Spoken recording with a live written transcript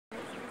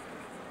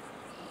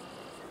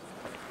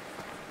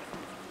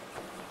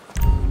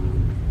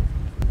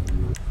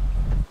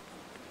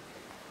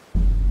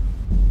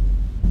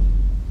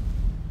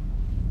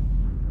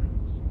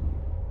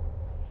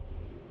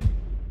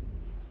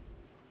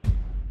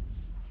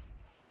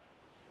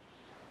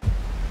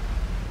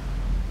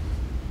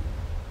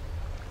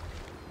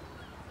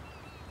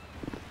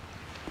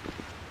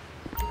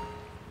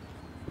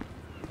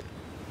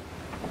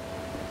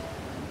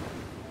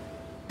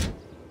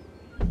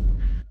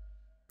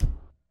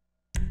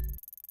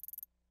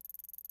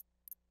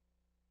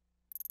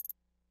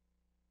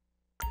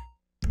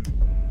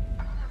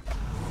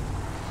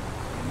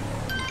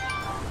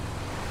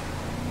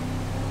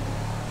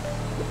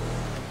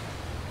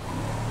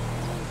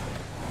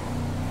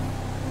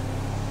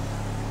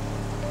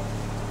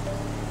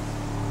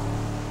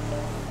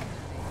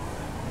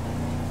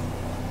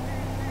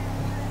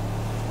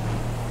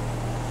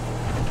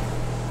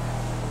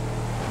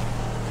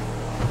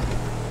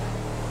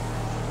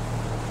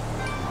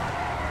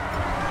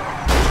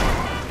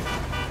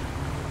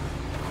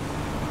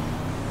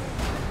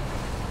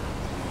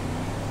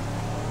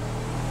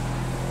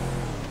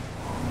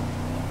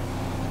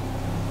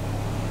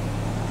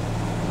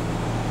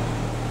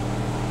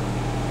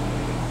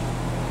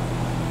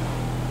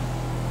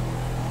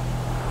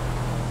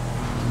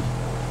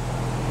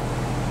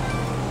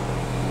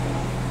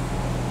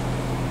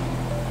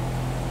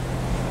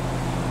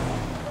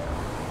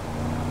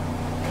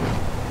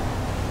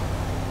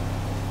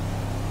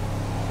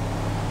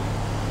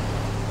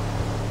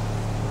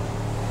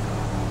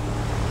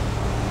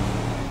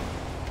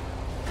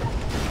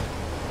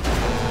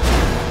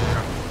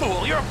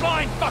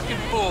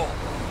fool.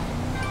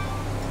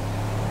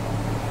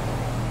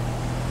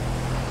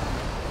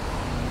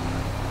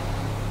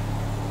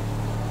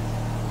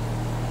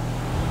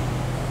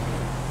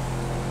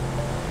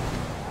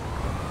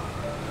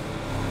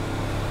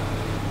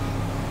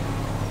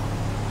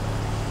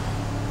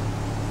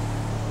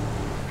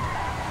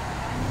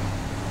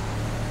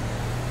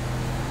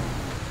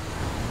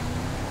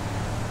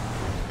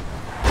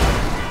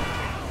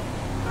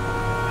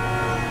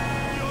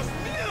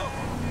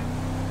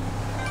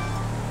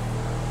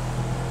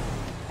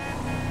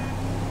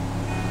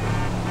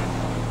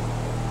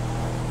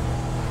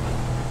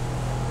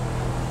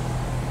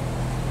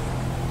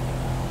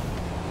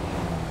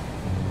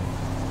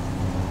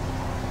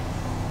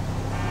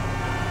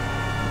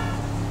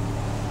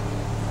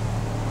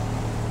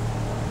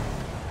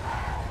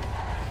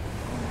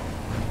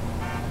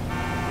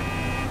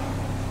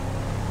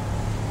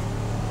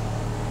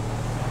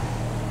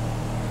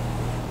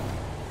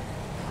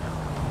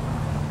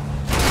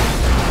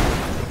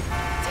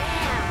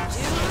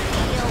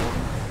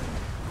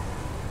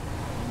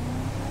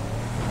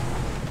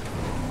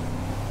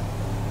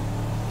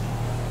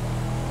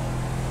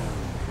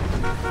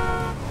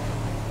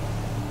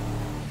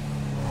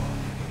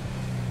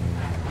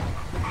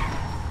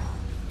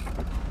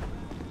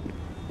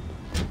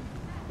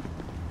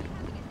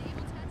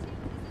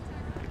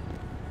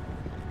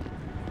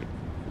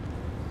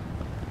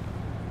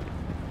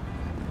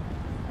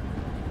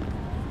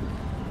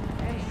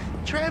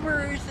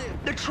 Trevor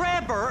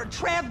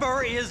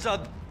is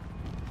a...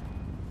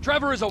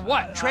 Trevor is a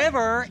what?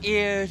 Trevor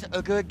is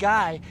a good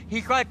guy.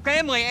 He's like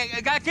family.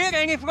 That's it,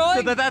 ain't it,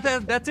 Floyd?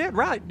 That's it,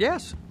 right?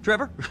 Yes,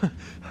 Trevor.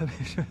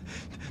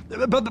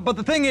 but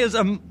the thing is,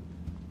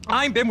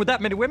 I ain't been with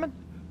that many women.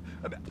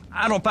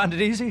 I don't find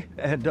it easy,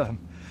 and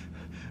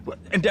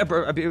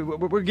Deborah, I mean,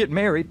 we're getting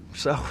married,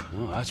 so.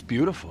 Oh, that's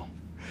beautiful.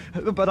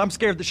 But I'm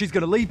scared that she's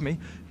gonna leave me.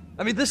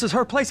 I mean, this is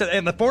her place,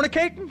 and the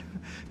fornicating.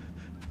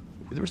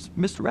 There's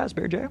Mr.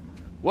 Raspberry Jam.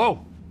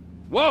 Whoa,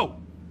 whoa!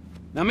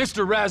 Now,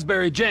 Mr.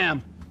 Raspberry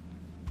Jam,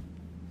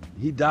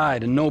 he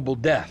died a noble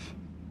death,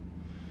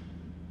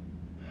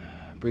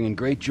 bringing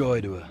great joy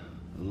to a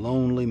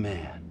lonely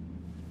man.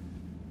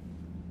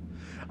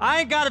 I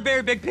ain't got a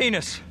very big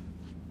penis.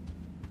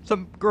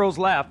 Some girls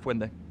laugh when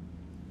they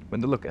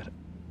look at it.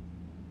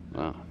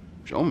 Oh,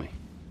 show me.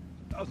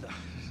 Oh, no.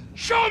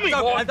 Show me,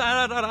 No, boy!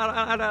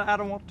 I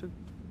don't want to.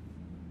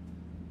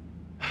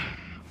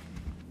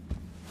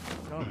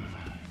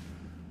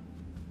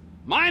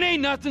 Mine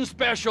ain't nothing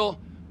special,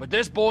 but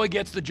this boy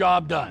gets the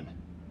job done.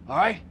 All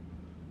right?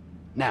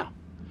 Now,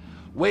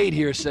 Wade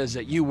here says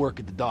that you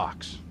work at the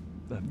docks.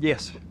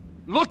 Yes.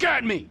 Look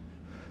at me!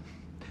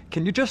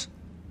 Can you just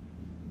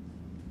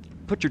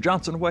put your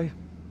Johnson away,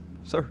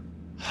 sir?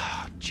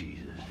 Oh,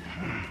 Jesus.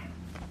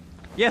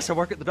 Yes, I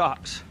work at the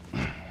docks.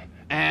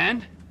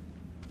 And?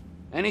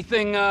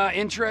 Anything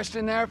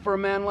interesting there for a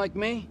man like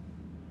me?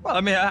 Well,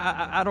 I mean,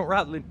 I don't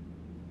rightly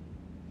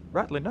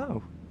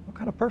know. What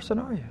kind of person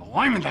are you? Oh,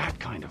 I'm that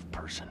kind of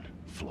person,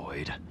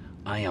 Floyd.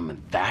 I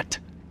am that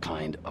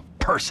kind of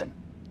person.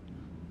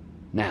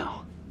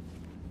 Now,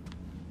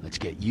 let's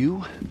get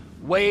you,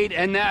 Wade,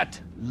 and that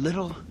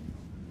little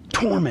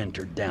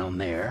tormentor down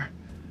there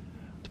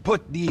to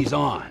put these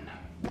on.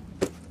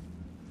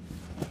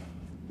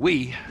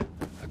 We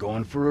are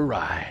going for a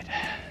ride.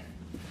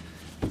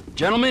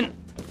 Gentlemen,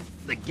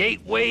 the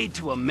gateway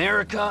to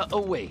America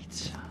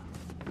awaits.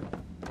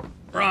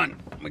 Run.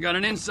 We got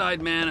an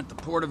inside man at the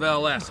port of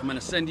LS. I'm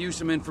gonna send you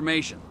some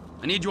information.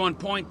 I need you on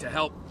point to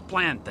help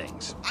plan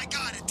things. I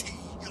got it, T.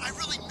 I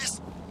really miss...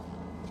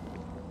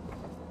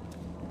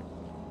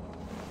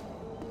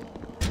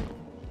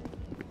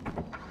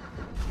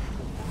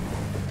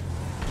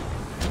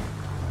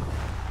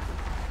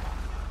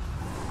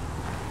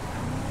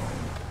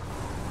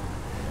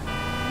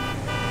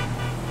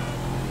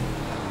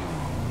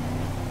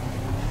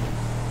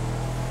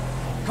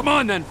 Come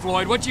on then,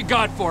 Floyd. What you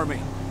got for me?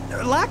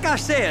 Like I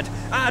said,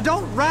 I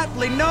don't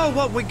rightly know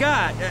what we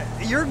got.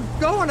 You're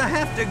going to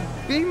have to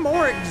be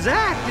more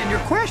exact in your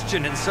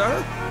questioning,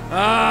 sir.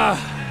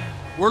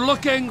 We're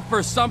looking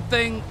for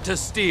something to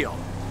steal.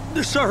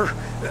 Sir,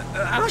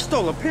 I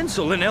stole a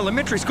pencil in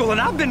elementary school,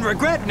 and I've been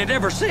regretting it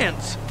ever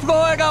since.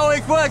 Floyd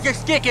always was a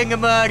stick in the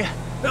mud.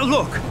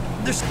 Look,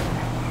 this...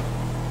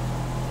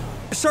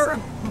 Sir,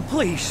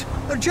 please,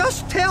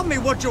 just tell me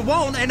what you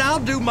want, and I'll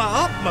do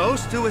my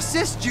utmost to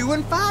assist you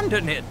in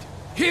finding it.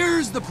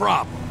 Here's the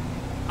problem.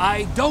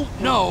 I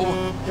don't know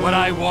what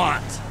I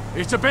want.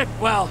 It's a bit,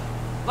 well,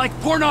 like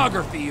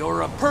pornography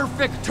or a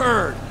perfect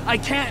turd. I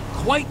can't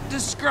quite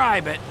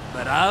describe it,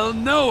 but I'll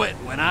know it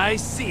when I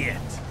see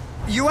it.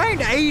 You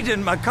ain't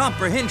aiding my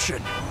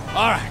comprehension.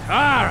 All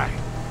right.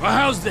 Well,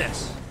 how's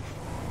this?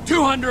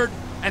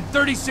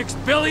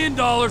 $236 billion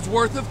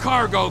worth of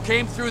cargo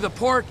came through the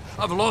port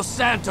of Los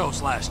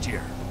Santos last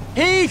year.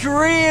 He's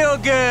real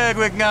good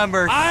with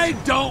numbers. I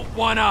don't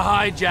want to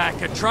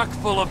hijack a truck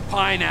full of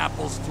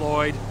pineapples,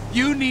 Floyd.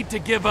 You need to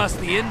give us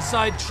the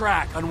inside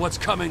track on what's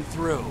coming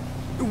through.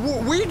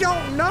 We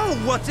don't know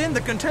what's in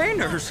the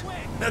containers.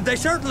 They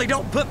certainly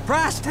don't put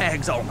price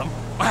tags on them.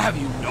 Have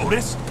you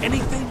noticed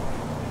anything?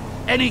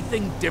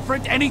 Anything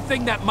different?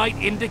 Anything that might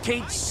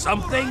indicate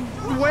something?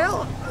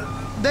 Well,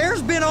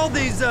 there's been all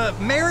these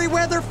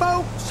Merryweather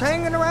folks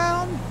hanging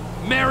around.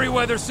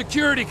 Merryweather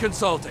Security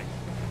Consulting.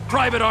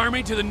 Private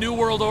army to the New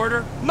World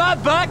Order. My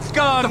butt's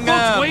gone The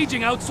folks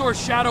waging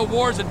outsourced shadow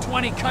wars in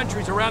 20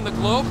 countries around the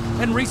globe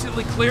and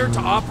recently cleared to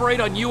operate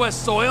on U.S.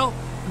 soil?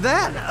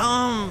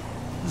 That,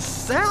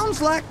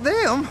 sounds like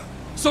them.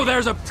 So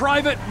there's a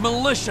private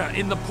militia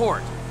in the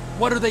port.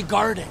 What are they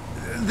guarding?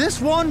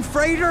 This one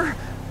freighter,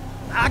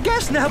 I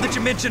guess now that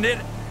you mention it,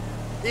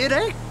 it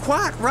ain't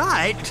quite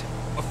right.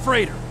 A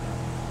freighter.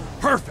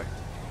 Perfect.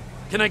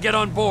 Can I get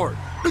on board?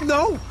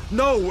 No,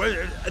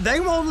 they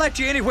won't let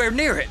you anywhere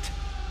near it.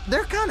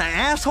 They're kind of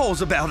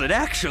assholes about it,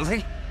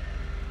 actually.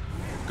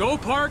 Go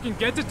park and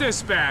get the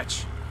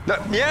dispatch.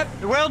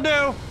 Yep, will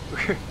do.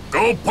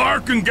 Go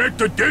park and get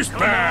the Come on,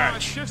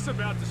 dispatch! shift's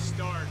about to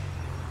start.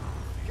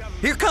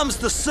 Here comes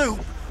the soup.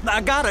 I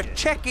gotta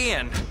check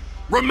in.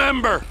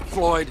 Remember,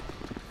 Floyd,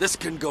 this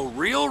can go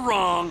real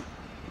wrong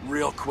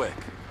real quick.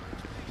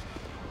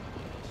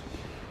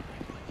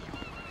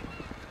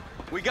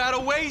 We got a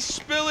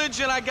waste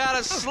spillage and I got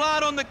a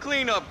slot on the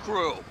cleanup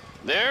crew.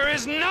 There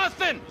is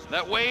nothing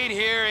that Wade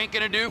here ain't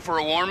gonna do for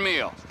a warm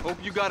meal.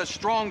 Hope you got a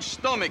strong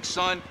stomach,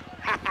 son.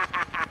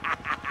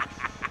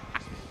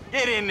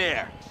 Get in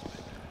there.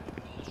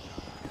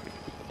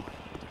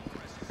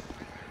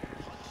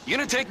 You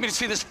gonna take me to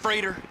see this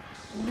freighter?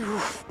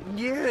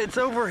 Yeah, it's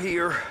over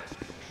here.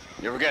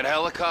 You ever get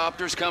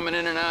helicopters coming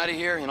in and out of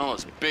here? You know,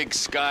 those big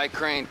sky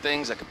crane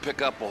things that can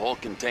pick up a whole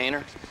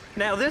container?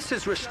 Now, this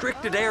is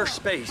restricted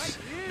airspace.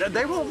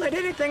 They won't let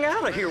anything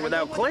out of here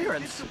without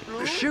clearance.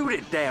 Shoot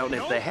it down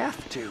if they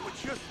have to.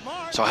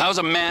 So how's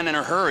a man in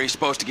a hurry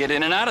supposed to get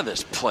in and out of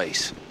this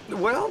place?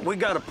 Well, we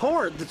got a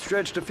port that's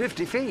stretched to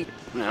 50 feet.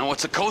 You know,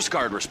 what's the Coast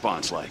Guard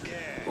response like?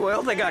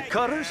 Well, they got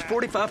cutters,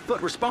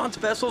 45-foot response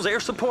vessels, air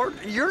support.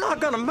 You're not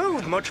gonna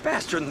move much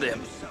faster than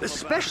them,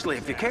 especially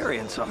if you're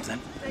carrying something.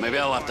 Maybe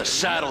I'll have to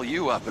saddle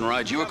you up and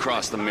ride you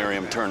across the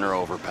Miriam Turner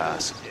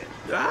overpass.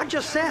 I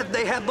just said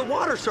they had the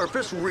water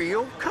surface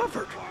real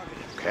covered.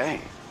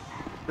 Okay.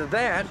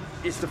 That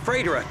is the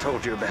freighter I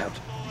told you about.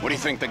 What do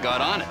you think they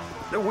got on it?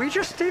 We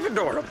just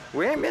stevedored them.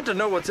 We ain't meant to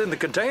know what's in the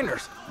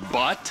containers.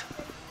 But?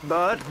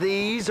 But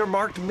these are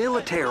marked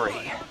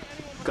military.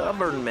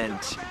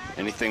 Government.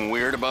 Anything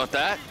weird about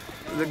that?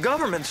 The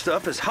government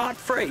stuff is hot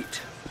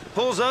freight.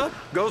 Pulls up,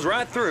 goes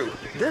right through.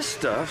 This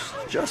stuff's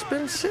just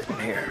been sitting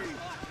here.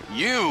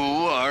 You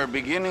are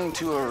beginning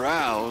to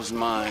arouse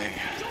my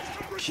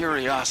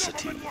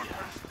curiosity.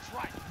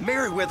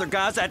 Merryweather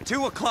guys at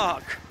 2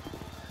 o'clock.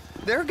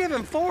 They're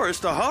giving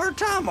Forrest a hard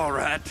time, all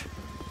right.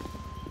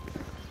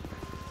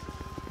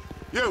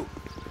 You!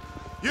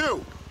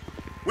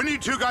 We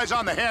need 2 guys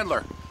on the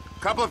handler.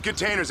 Couple of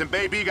containers and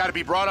Baby gotta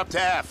be brought up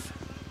to F.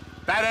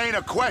 That ain't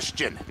a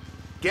question.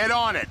 Get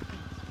on it.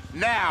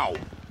 Now!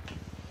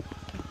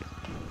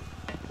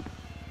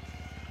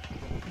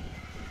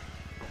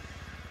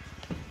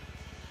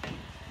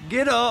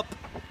 Get up.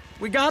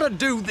 We gotta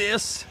do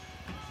this.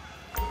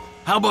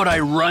 How about I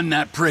run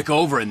that prick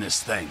over in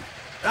this thing?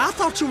 I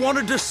thought you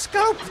wanted to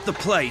scope the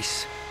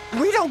place.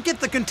 We don't get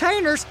the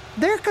containers,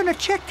 they're gonna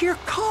check your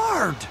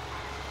card.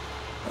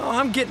 Oh,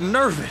 I'm getting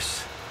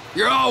nervous.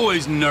 You're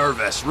always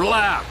nervous.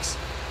 Relax.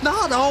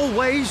 Not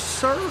always,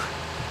 sir.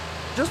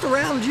 Just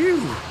around you.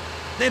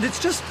 And it's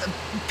just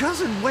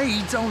Cousin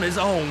Wade's on his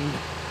own.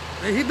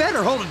 He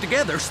better hold it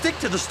together, stick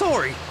to the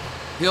story.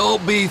 He'll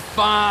be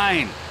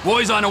fine.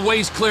 Boy's on a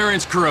waste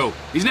clearance crew.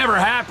 He's never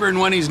happier than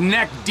when he's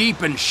neck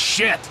deep in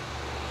shit.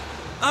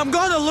 I'm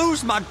gonna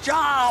lose my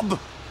job.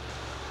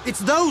 It's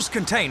those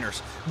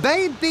containers.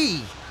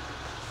 Baby.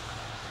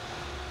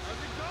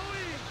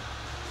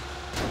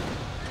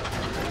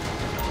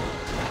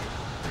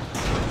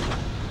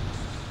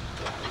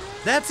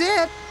 That's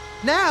it.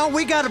 Now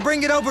we gotta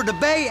bring it over to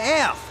Bay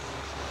F.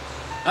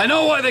 I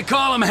know why they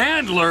call them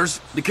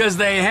handlers, because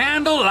they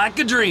handle like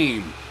a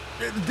dream.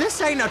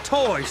 This ain't a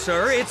toy,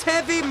 sir. It's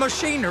heavy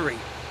machinery.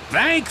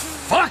 Thank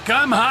fuck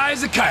I'm high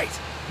as a kite.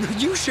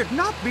 You should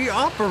not be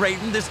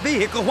operating this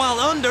vehicle while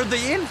under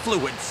the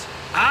influence.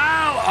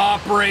 I'll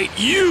operate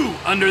you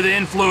under the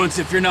influence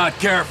if you're not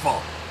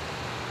careful.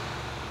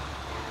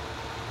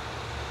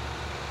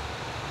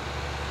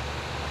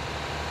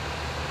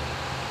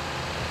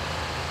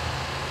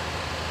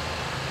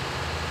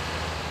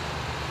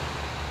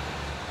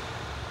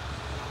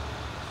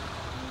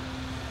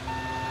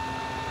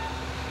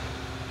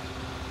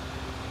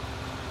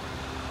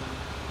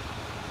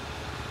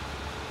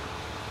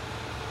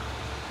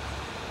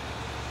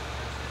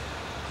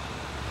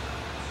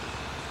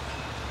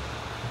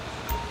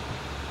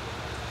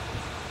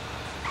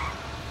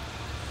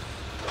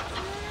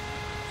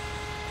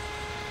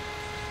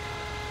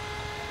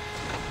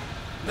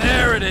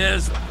 There it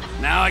is.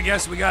 Now I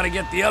guess we gotta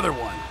get the other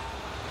one.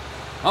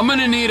 I'm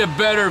gonna need a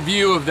better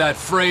view of that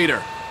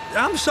freighter.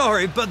 I'm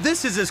sorry, but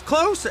this is as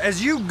close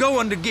as you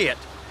going to get.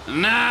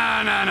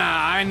 Nah.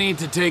 I need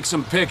to take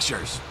some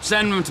pictures.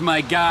 Send them to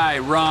my guy,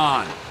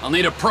 Ron. I'll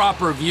need a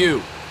proper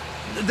view.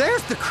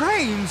 There's the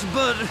cranes,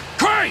 but...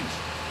 Cranes!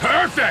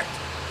 Perfect!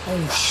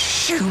 Oh,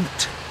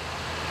 shoot!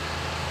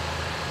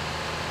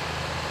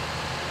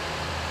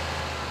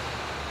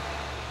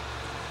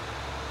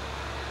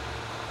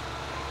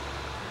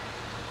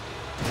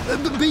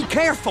 Be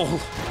careful!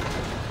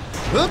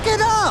 Hook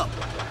it up!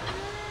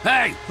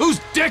 Hey,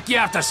 whose dick you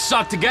have to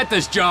suck to get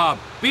this job?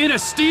 Being a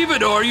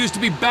stevedore used to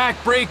be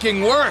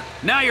back-breaking work.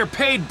 Now you're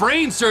paid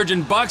brain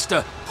surgeon bucks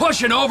to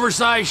push an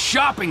oversized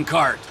shopping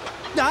cart.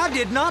 I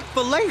did not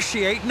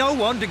fellatiate no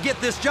one to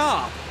get this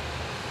job.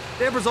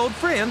 Deborah's old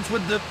friends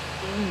with the...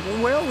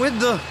 well, with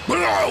the...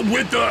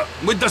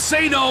 With the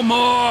say no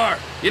more!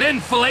 You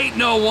didn't fillet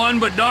no one,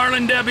 but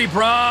darling Debbie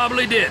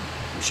probably did.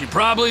 She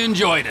probably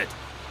enjoyed it.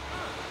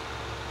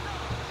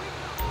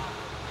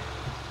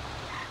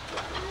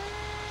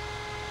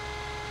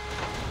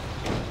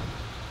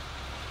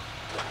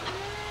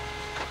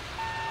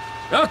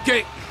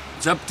 Okay,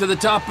 it's up to the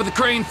top of the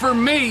crane for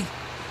me.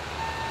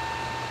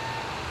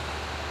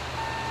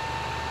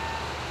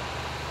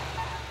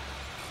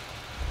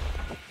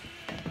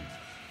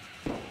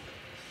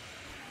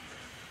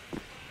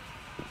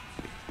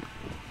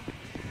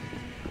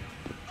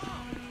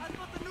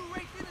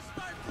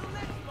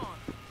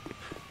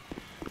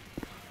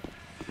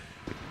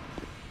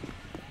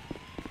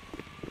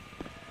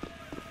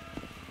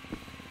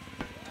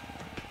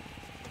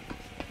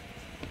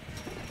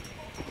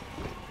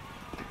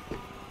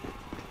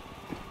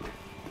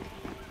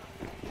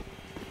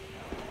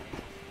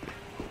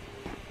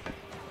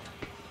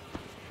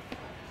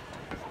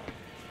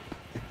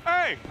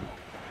 Hey,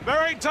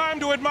 there ain't time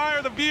to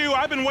admire the view.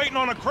 I've been waiting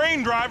on a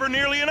crane driver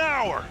nearly an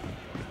hour.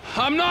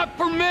 I'm not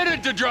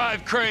permitted to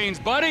drive cranes,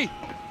 buddy.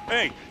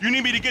 Hey, you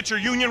need me to get your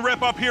union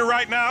rep up here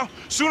right now?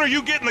 Sooner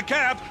you get in the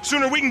cab,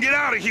 sooner we can get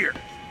out of here.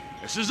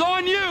 This is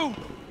on you.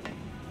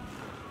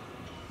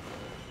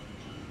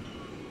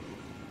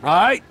 All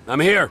right, I'm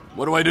here.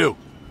 What do I do?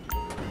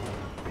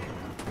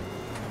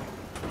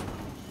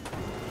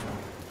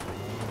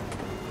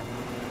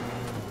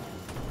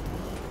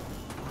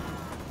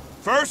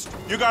 First,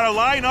 you gotta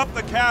line up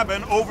the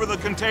cabin over the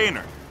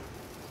container.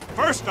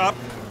 First up,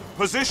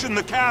 position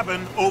the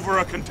cabin over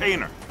a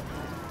container.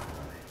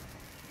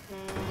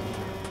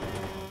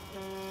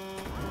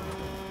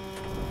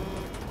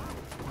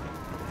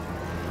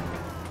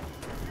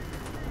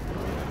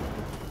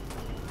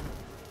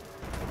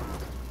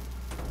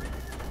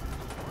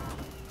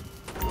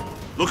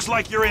 Looks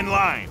like you're in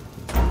line.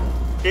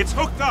 It's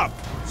hooked up,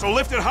 so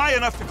lift it high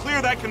enough to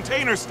clear that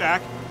container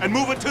stack and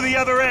move it to the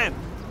other end.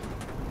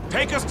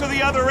 Take us to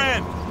the other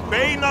end,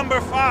 bay number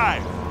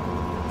 5.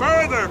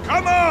 Further,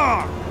 come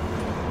on!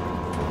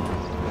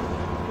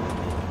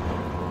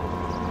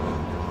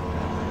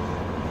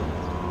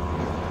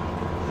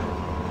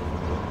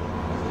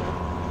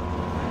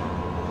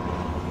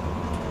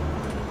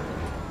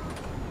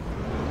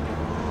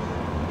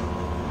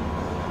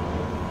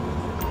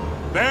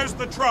 There's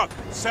the truck.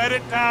 Set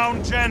it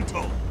down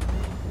gentle.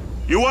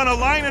 You want to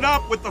line it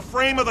up with the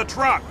frame of the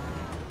truck.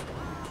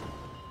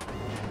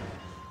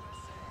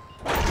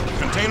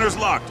 Container's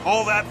locked.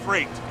 Haul that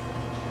freight.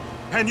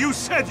 And you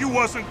said you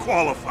wasn't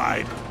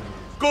qualified.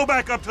 Go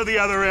back up to the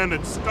other end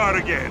and start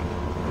again.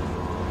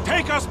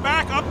 Take us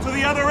back up to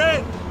the other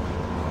end.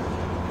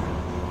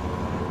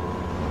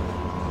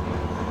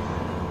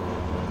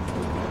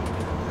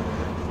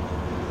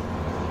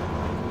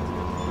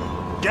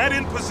 Get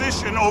in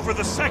position over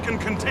the second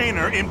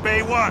container in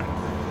Bay 1.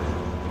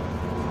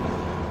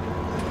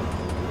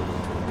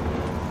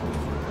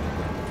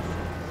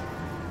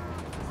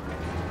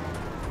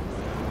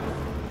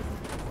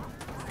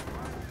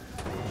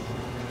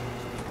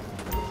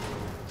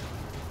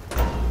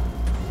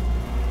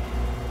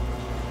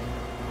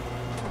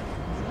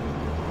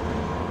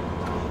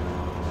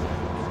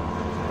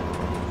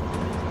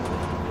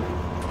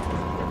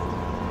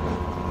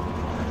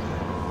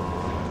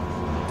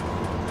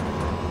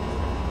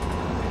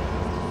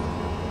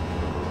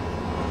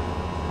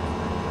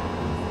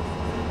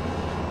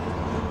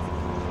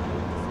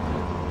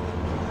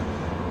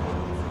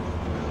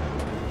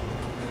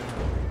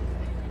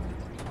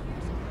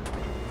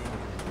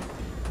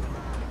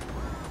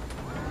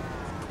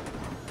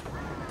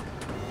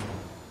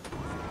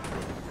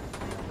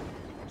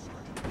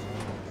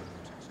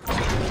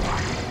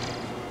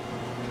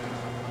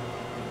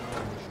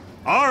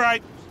 All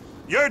right,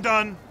 you're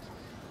done.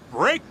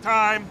 Break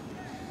time.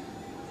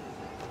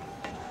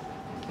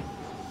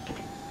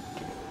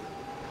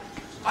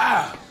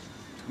 Wow.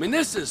 I mean,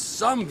 this is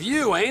some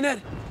view, ain't it?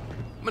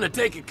 I'm gonna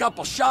take a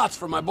couple shots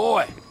for my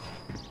boy.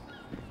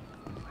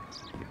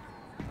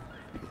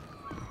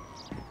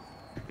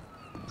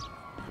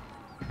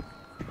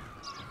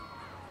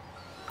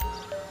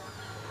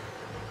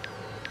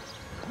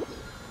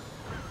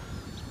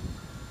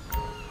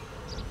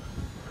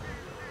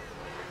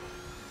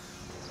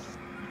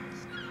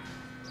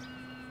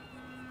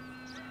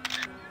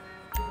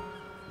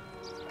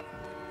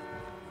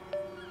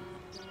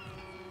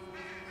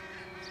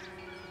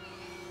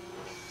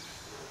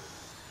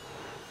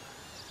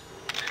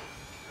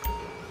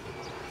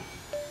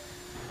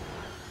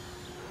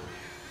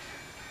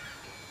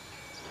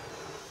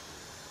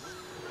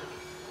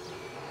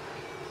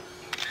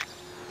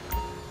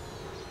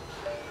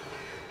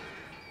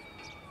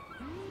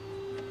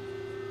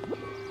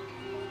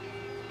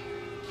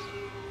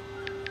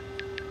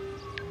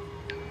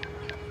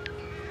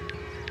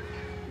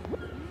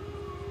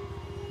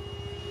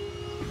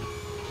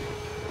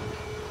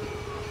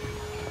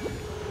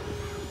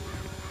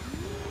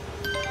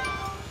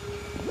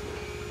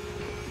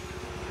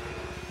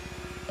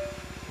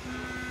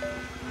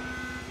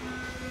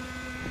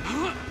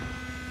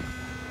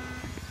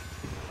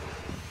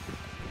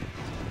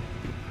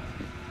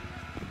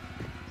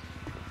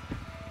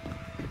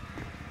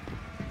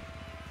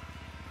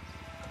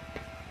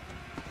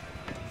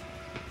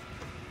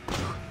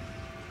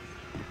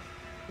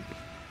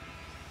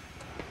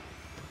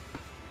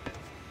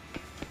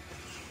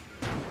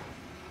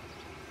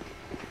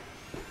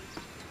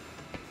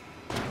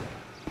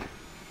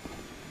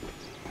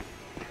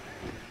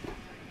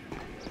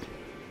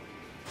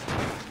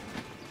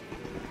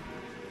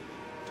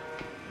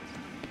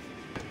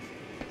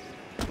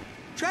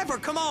 Trevor,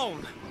 come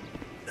on.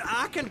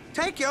 I can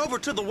take you over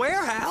to the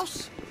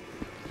warehouse.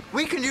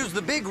 We can use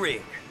the big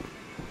rig.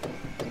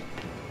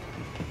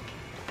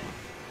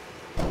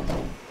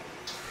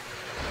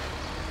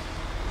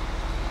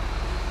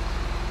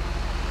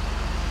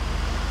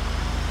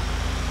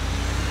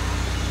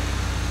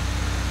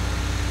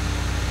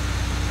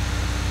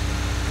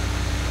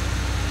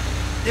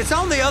 It's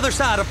on the other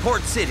side of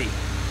Port City.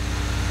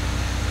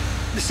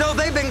 So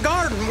they've been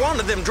guarding one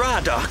of them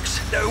dry docks.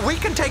 We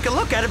can take a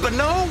look at it, but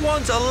no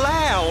one's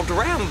allowed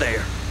around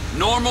there.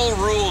 Normal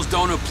rules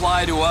don't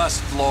apply to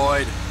us,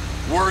 Floyd.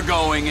 We're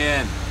going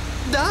in.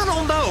 I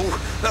don't know.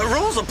 The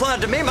rules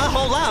applied to me my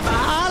whole life.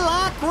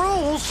 I like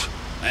rules.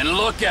 And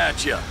look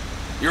at you.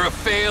 You're a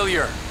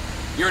failure.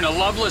 You're in a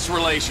loveless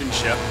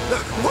relationship.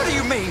 What do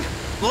you mean?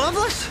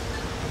 Loveless?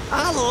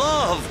 I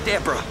love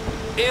Deborah.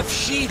 If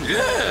she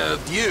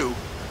loved you,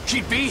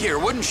 she'd be here,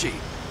 wouldn't she?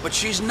 But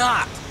she's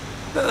not.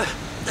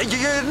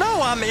 You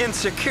know I'm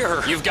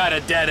insecure. You've got a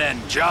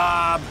dead-end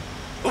job.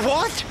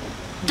 What?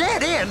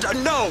 Dead end?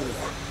 No.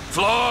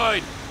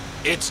 Floyd,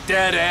 it's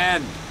dead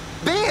end.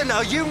 Being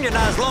a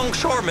unionized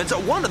longshoreman's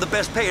one of the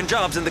best paying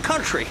jobs in the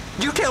country.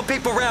 You tell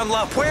people around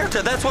La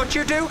Puerta that's what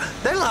you do,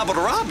 they're liable to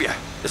rob you.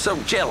 They're so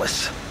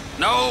jealous.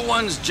 No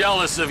one's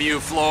jealous of you,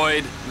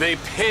 Floyd. They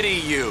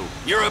pity you.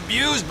 You're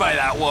abused by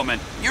that woman.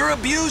 You're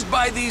abused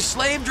by these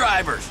slave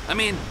drivers. I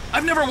mean,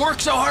 I've never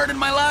worked so hard in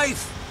my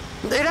life.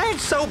 It ain't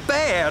so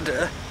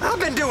bad. I've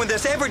been doing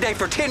this every day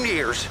for 10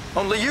 years,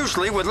 only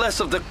usually with less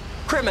of the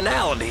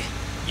criminality.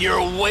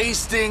 You're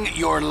wasting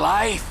your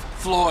life,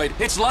 Floyd.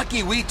 It's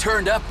lucky we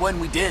turned up when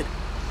we did.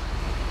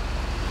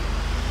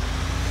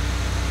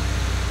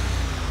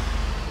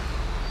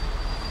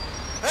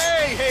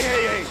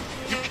 Hey!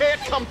 You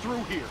can't come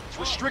through here. It's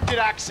restricted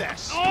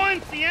access. No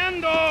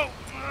entiendo.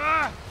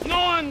 No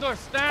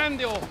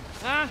understando.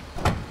 Huh?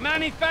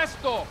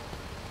 Manifesto.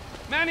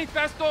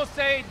 Manifesto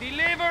say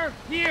deliver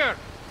here.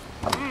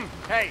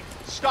 Hey,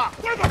 stop.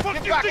 Where the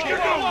fuck do you think you're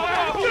going?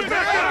 We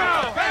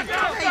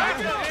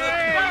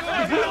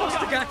must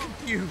have got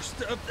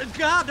confused.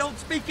 God don't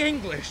speak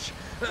English.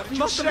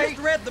 Must have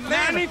misread the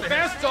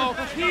Manifesto.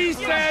 He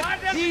said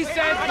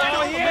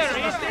go here.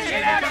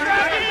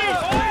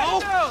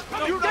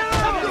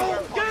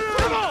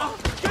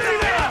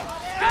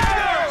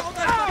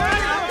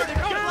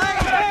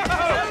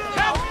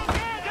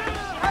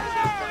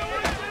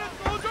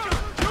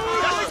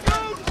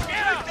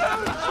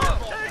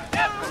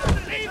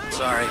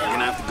 Sorry, you're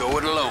gonna have to go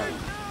it alone.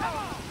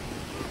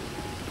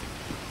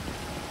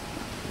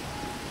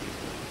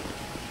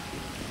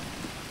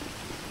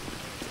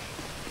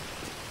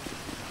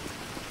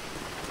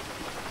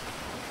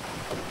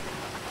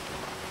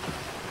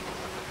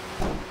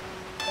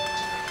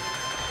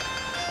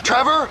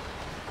 Trevor,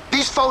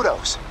 these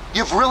photos,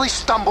 you've really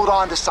stumbled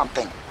onto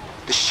something.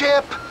 The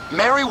ship,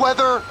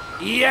 Merryweather.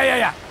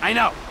 Yeah, I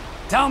know.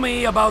 Tell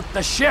me about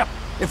the ship.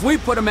 If we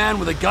put a man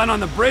with a gun on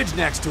the bridge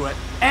next to it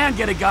and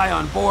get a guy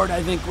on board,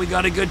 I think we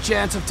got a good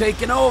chance of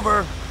taking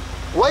over.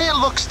 Way it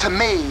looks to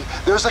me,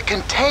 there's a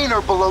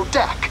container below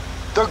deck.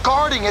 They're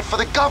guarding it for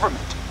the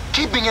government,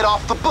 keeping it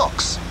off the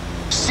books.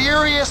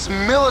 Serious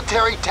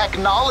military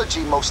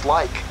technology, most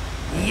like.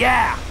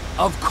 Yeah,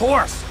 of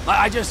course.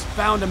 I just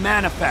found a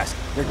manifest.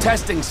 They're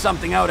testing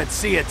something out at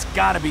sea. It's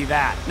gotta be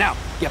that. Now,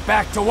 get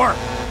back to work.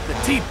 The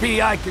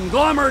TPI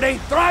conglomerate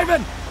ain't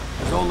thriving.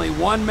 There's only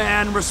one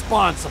man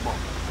responsible.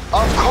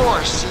 Of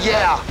course,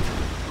 yeah.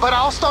 But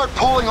I'll start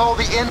pulling all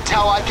the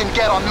intel I can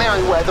get on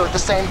Merryweather at the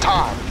same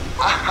time.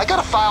 I got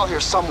a file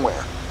here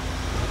somewhere.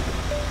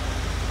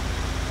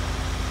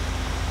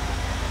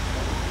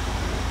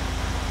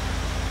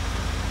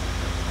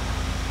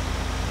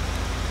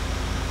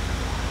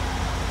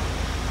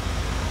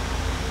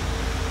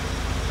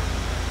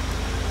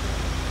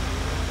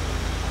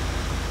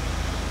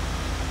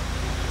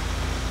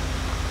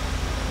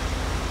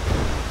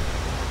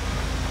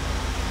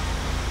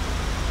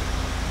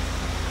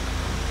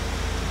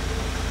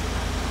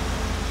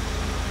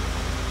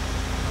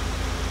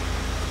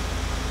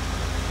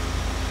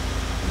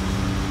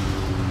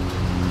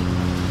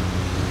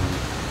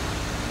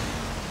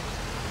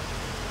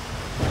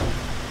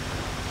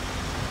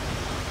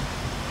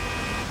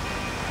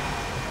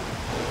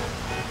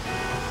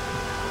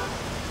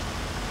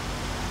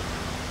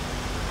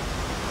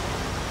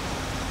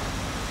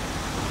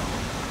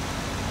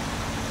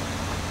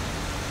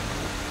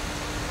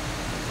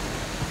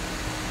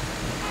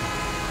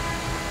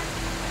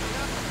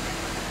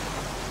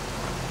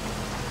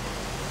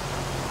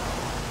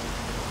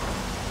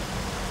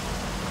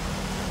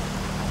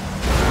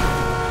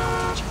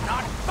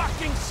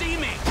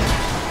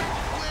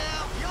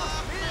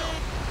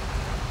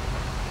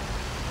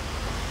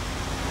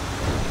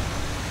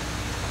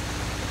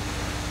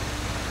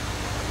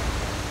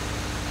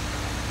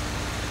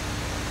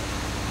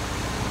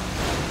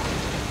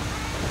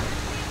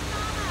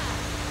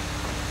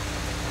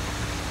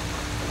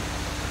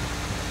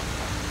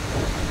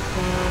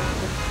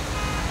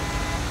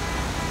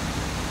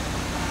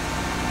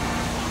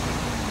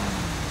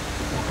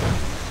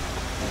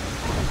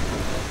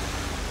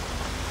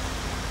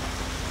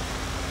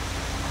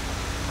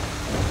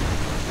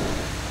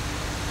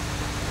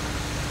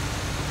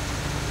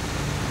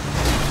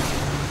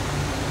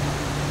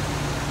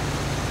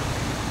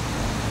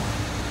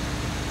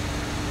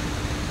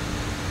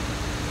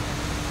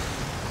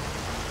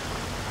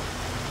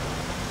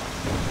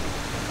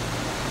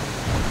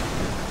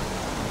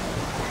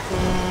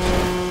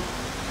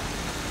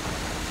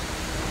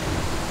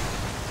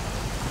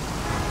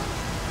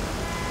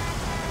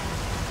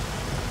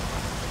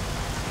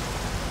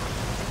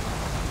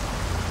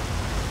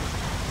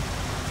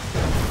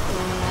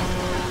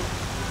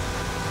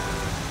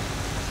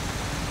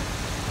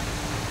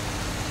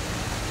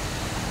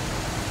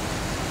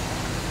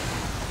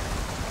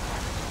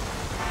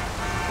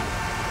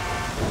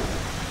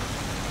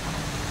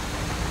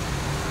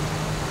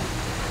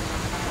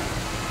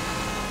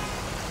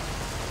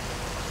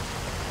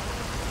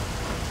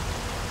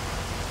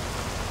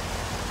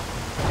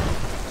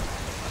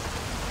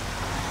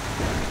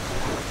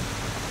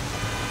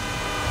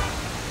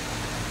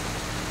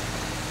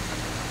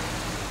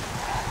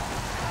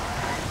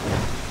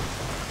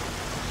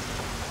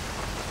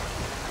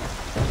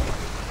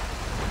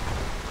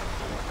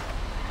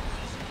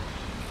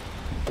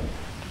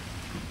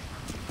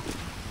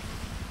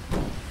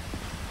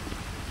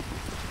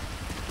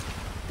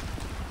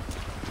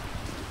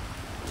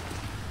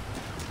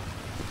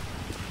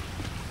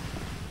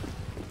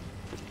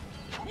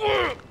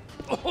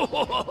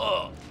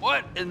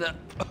 What in the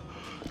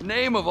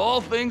name of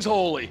all things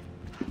holy?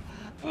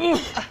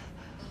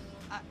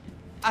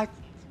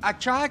 I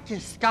tried to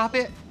stop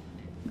it,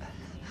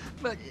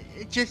 but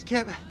it just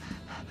kept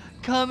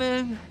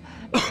coming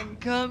and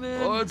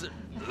coming. Oh, it's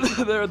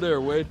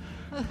there, Wade.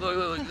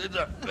 Look,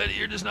 Betty,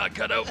 you're just not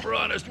cut out for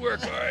honest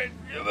work, all right?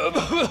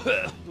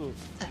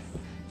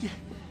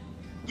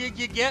 Did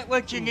you get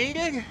what you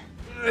needed?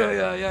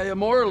 Yeah,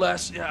 more or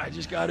less. Yeah, I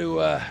just got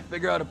to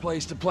figure out a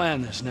place to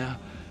plan this now.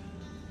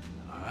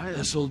 All right,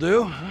 this'll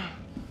do.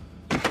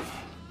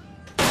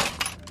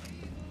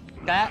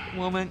 That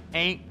woman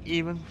ain't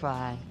even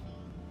fine.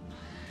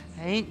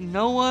 Ain't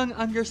no one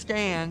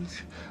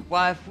understands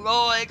why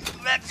Floyd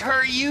lets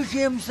her use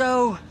him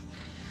so.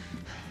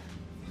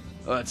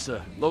 Oh, that's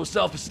low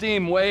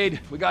self-esteem, Wade.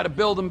 We got to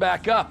build him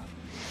back up.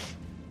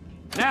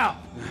 Now.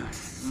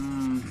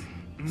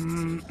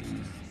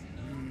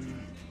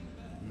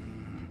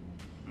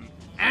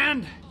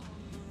 And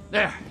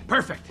there,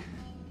 perfect.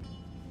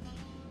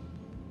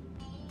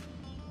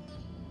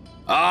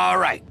 All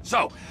right,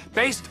 so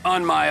based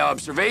on my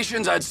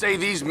observations, I'd say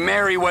these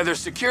Merryweather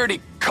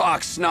security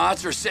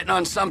cocksnots are sitting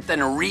on something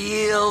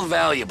real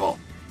valuable.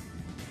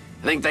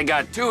 I think they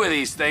got 2 of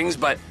these things,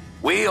 but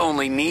we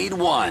only need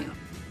 1.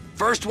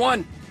 First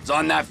one is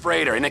on that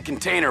freighter in a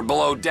container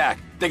below deck.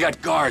 They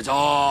got guards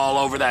all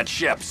over that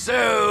ship,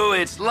 so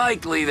it's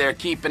likely they're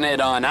keeping it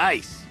on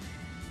ice.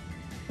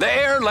 The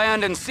air,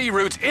 land, and sea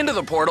routes into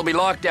the port will be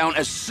locked down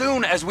as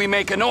soon as we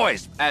make a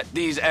noise at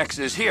these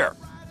X's here.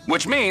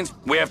 Which means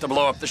we have to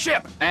blow up the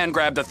ship and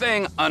grab the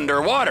thing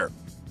underwater.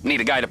 Need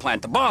a guy to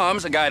plant the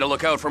bombs, a guy to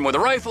look out for him with a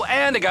rifle,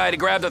 and a guy to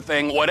grab the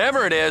thing,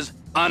 whatever it is,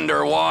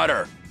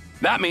 underwater.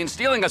 That means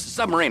stealing us a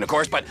submarine, of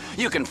course, but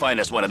you can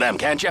find us one of them,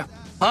 can't you?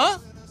 Huh?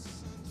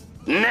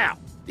 Now,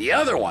 the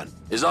other one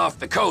is off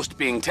the coast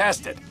being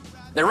tested.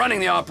 They're running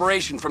the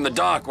operation from the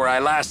dock where I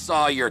last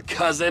saw your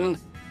cousin.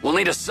 We'll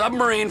need a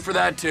submarine for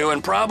that too,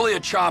 and probably a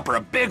chopper,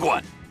 a big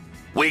one.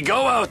 We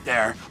go out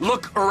there,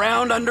 look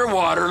around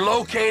underwater,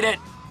 locate it,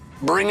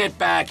 bring it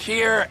back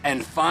here,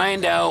 and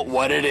find out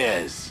what it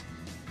is.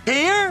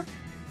 Here?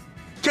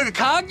 To the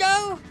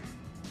Congo?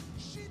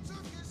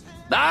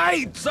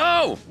 Aye,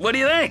 so, what do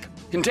you think?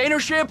 Container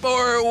ship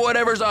or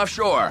whatever's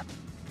offshore?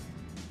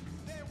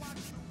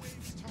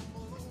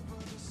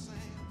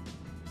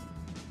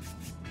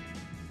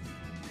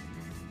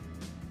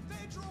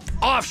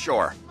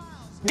 Offshore.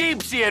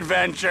 Deep sea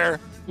adventure.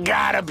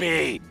 Gotta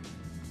be.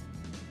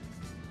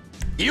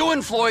 You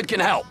and Floyd can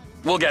help.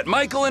 We'll get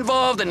Michael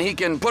involved and he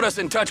can put us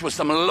in touch with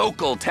some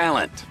local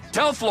talent.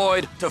 Tell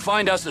Floyd to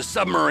find us a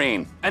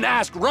submarine and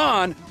ask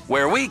Ron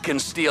where we can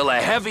steal a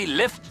heavy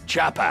lift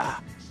chopper.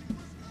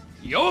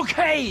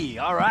 Okay,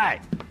 all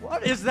right.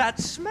 What is that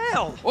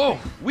smell? Oh,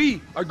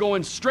 we are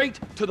going straight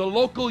to the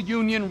local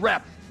union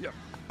rep.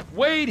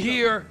 Wade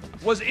here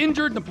was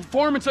injured in the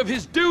performance of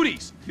his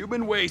duties.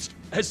 Human waste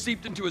has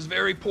seeped into his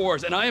very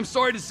pores, and I am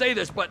sorry to say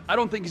this, but I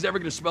don't think he's ever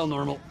gonna smell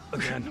normal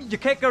again. You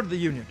can't go to the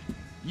union.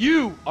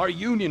 You are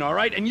union, all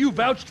right? And you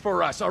vouched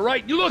for us, all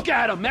right? You look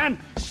at him, man.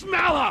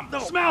 Smell him. No.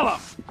 Smell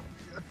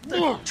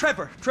him.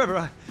 Trevor,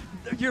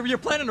 you're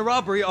planning a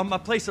robbery on my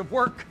place of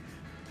work.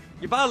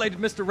 You violated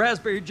Mr.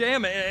 Raspberry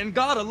Jam, and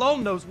God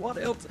alone knows what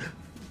else.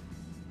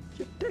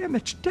 You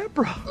damaged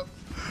Deborah.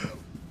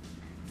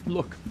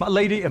 Look, my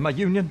lady and my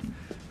union,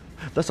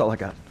 that's all I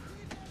got.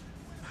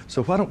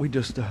 So why don't we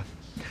just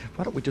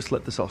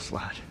let this all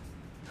slide,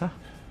 huh?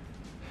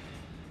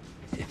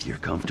 If you're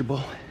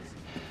comfortable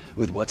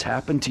with what's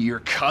happened to your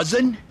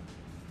cousin,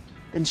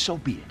 then so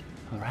be it,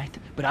 all right?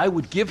 But I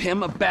would give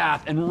him a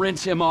bath and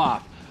rinse him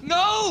off.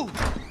 No!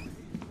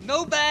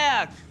 No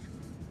bath!